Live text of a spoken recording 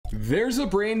There's a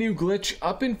brand new glitch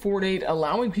up in Fortnite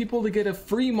allowing people to get a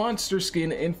free monster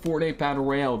skin in Fortnite Battle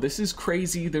Royale. This is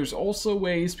crazy. There's also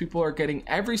ways people are getting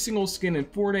every single skin in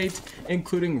Fortnite,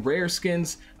 including rare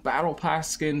skins, battle pass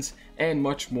skins, and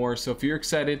much more. So if you're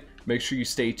excited, make sure you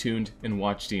stay tuned and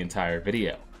watch the entire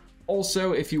video.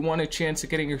 Also, if you want a chance at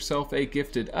getting yourself a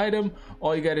gifted item,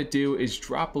 all you gotta do is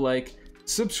drop a like,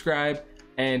 subscribe,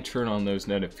 and turn on those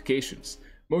notifications.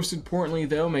 Most importantly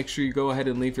though, make sure you go ahead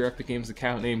and leave your Epic Games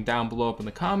account name down below up in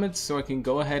the comments so I can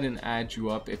go ahead and add you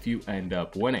up if you end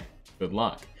up winning. Good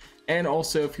luck. And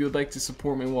also, if you would like to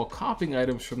support me while copying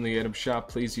items from the item shop,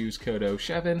 please use code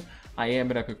oShven. I am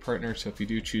an Epic partner, so if you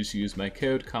do choose to use my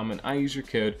code, comment I use your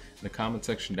code in the comment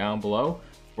section down below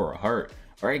for a heart.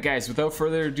 Alright guys, without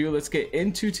further ado, let's get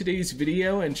into today's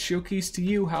video and showcase to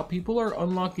you how people are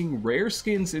unlocking rare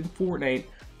skins in Fortnite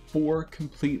for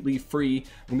completely free.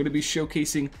 I'm going to be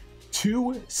showcasing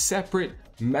two separate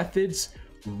methods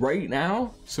right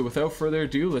now. So without further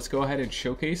ado, let's go ahead and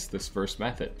showcase this first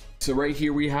method. So right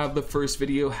here we have the first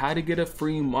video, how to get a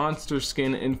free monster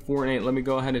skin in Fortnite. Let me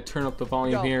go ahead and turn up the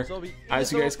volume here.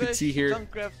 As you guys can see here.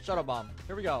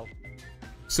 Here we go.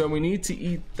 So we need to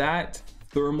eat that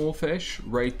thermal fish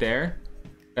right there.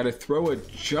 Gotta throw a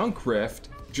junk rift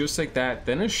just like that,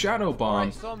 then a shadow bomb.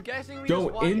 Right, so I'm guessing we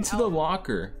go into the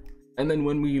locker, and then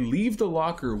when we leave the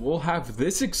locker, we'll have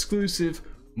this exclusive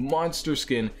monster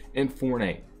skin in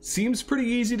Fortnite. Seems pretty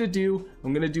easy to do.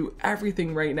 I'm gonna do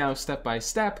everything right now step by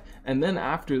step, and then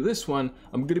after this one,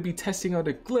 I'm gonna be testing out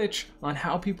a glitch on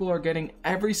how people are getting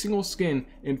every single skin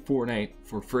in Fortnite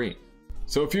for free.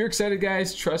 So if you're excited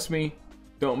guys, trust me,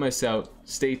 don't miss out,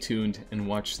 stay tuned and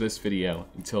watch this video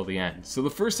until the end. So the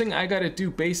first thing I gotta do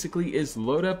basically is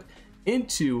load up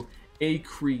into a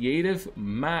creative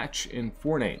match in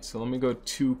Fortnite. So let me go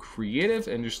to creative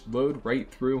and just load right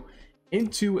through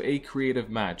into a creative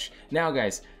match. Now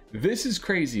guys, this is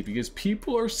crazy because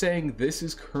people are saying this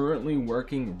is currently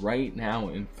working right now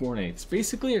in Fortnite. It's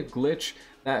basically a glitch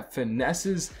that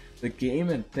finesses the game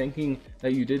and thinking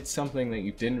that you did something that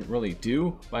you didn't really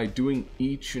do by doing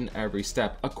each and every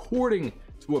step according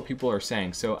to what people are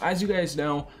saying. So as you guys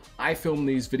know, I film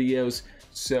these videos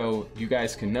so you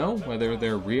guys can know whether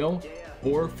they're real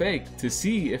or fake to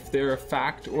see if they're a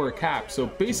fact or a cap. So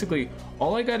basically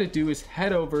all I got to do is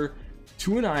head over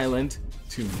to an island,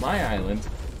 to my island,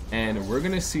 and we're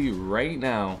gonna see right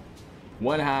now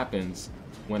what happens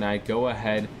when I go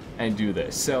ahead and do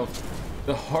this. So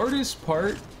the hardest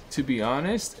part, to be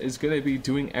honest, is going to be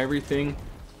doing everything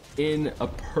in a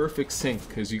perfect sync,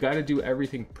 because you got to do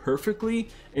everything perfectly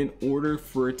in order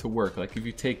for it to work. Like if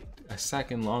you take a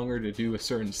second longer to do a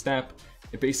certain step,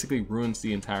 it basically ruins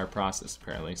the entire process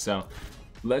apparently. So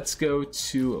let's go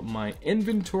to my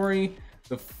inventory.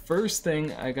 The first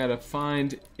thing I gotta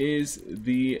find is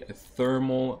the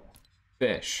thermal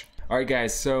fish. Alright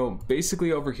guys, so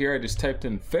basically over here I just typed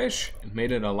in fish and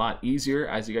made it a lot easier.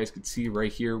 As you guys can see right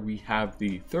here, we have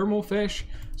the thermal fish.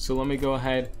 So let me go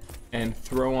ahead and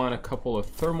throw on a couple of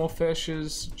thermal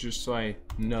fishes just so I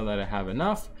know that I have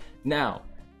enough. Now,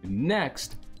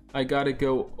 next I gotta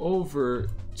go over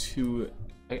to,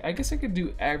 I guess I could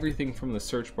do everything from the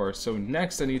search bar. So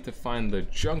next I need to find the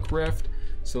junk rift.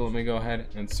 So let me go ahead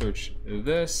and search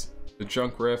this, the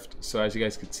junk rift. So as you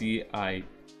guys can see, I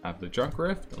have the junk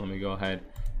rift. Let me go ahead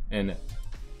and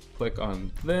click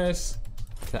on this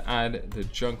to add the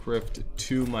junk rift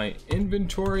to my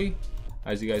inventory.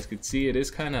 As you guys can see, it is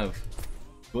kind of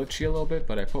glitchy a little bit,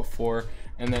 but I put 4.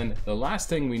 And then the last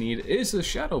thing we need is the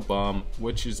shadow bomb,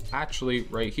 which is actually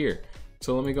right here.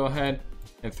 So let me go ahead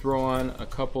and throw on a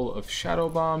couple of shadow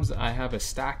bombs. I have a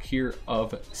stack here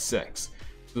of 6.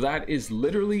 So that is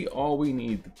literally all we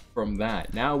need from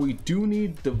that. Now we do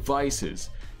need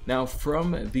devices. Now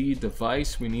from the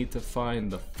device, we need to find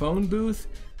the phone booth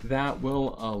that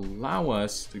will allow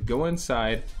us to go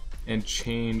inside and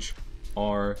change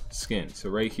our skin. So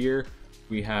right here,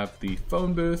 we have the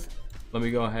phone booth. Let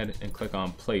me go ahead and click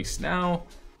on place now,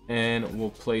 and we'll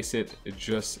place it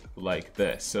just like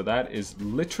this. So that is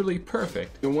literally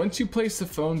perfect. And once you place the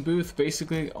phone booth,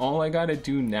 basically all I gotta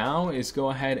do now is go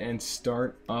ahead and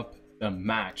start up the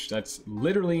match. That's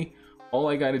literally all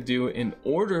I gotta do in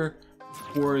order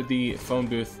for the phone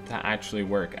booth to actually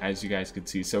work, as you guys could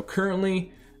see. So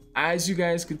currently, as you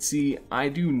guys could see, I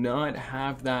do not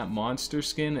have that monster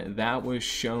skin that was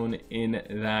shown in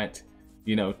that,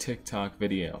 you know, TikTok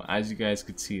video. As you guys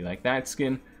could see, like that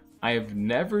skin I have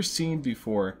never seen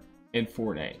before in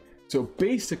Fortnite. So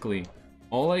basically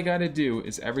all I gotta do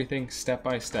is everything step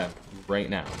by step right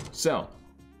now. So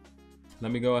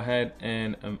let me go ahead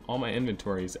and all my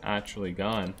inventory is actually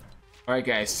gone. Alright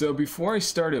guys, so before I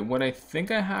start it, what I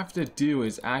think I have to do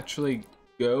is actually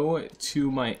go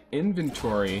to my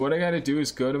inventory. What I gotta do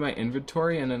is go to my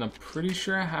inventory, and then I'm pretty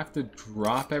sure I have to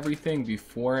drop everything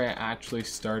before I actually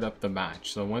start up the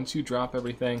match. So once you drop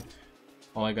everything,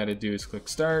 all I gotta do is click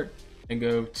start and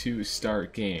go to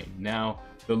start game. Now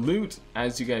the loot,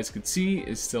 as you guys can see,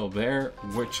 is still there,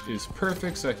 which is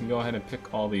perfect, so I can go ahead and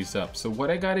pick all these up. So what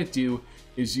I gotta do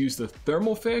is use the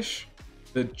thermal fish,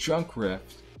 the junk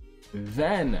rift,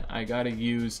 then I gotta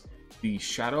use the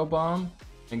shadow bomb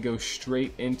and go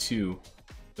straight into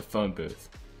the phone booth.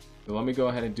 So let me go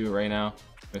ahead and do it right now.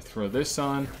 I'm gonna throw this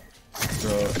on,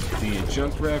 throw the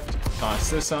junk rift, toss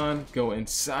this on, go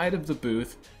inside of the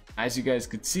booth. As you guys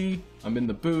could see, I'm in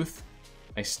the booth.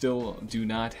 I still do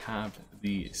not have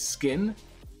the skin,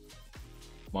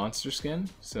 monster skin.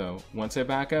 So once I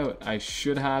back out, I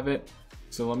should have it.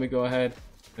 So let me go ahead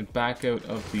and back out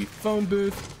of the phone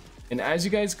booth. And as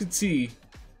you guys can see,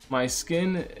 my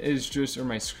skin is just, or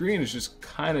my screen is just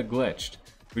kind of glitched.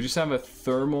 We just have a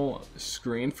thermal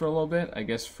screen for a little bit, I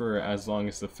guess for as long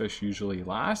as the fish usually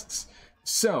lasts.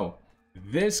 So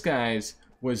this, guys,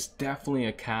 was definitely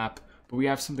a cap, but we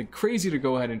have something crazy to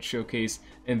go ahead and showcase,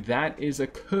 and that is a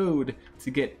code to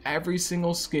get every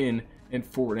single skin in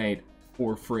Fortnite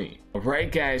for free.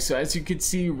 Alright guys, so as you can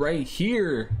see right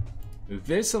here,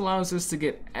 this allows us to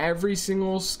get every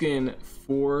single skin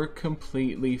for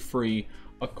completely free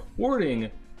according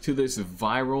to this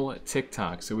viral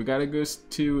TikTok. So we gotta go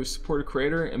to support a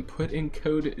creator and put in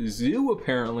code ZOO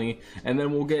apparently, and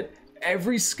then we'll get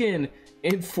every skin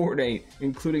in Fortnite,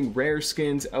 including rare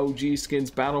skins, OG skins,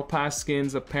 battle pass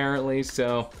skins apparently.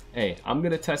 So hey, I'm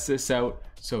gonna test this out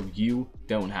so you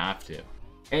don't have to.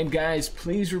 And guys,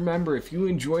 please remember, if you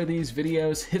enjoy these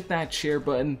videos, hit that share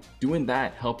button. Doing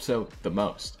that helps out the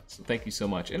most. So thank you so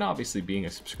much, and obviously being a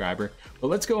subscriber. But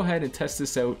let's go ahead and test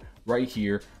this out right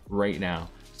here, right now.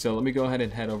 So let me go ahead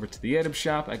and head over to the item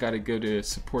shop. I gotta go to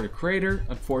support a creator.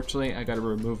 Unfortunately, I gotta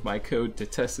remove my code to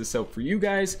test this out for you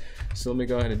guys. So let me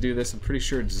go ahead and do this. I'm pretty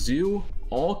sure it's ZOO,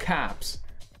 all caps.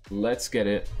 Let's get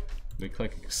it. Let me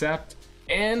click accept.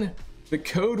 And the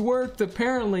code worked,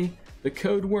 apparently. The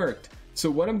code worked. So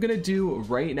what I'm gonna do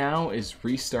right now is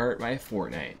restart my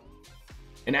Fortnite.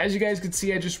 And as you guys can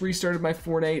see, I just restarted my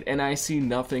Fortnite and I see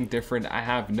nothing different. I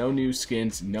have no new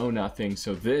skins, no nothing.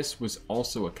 So this was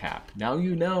also a cap. Now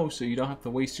you know, so you don't have to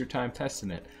waste your time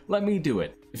testing it. Let me do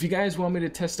it. If you guys want me to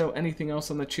test out anything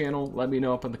else on the channel, let me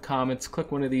know up in the comments.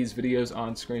 Click one of these videos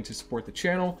on screen to support the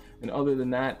channel. And other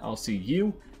than that, I'll see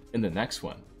you in the next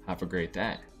one. Have a great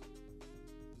day.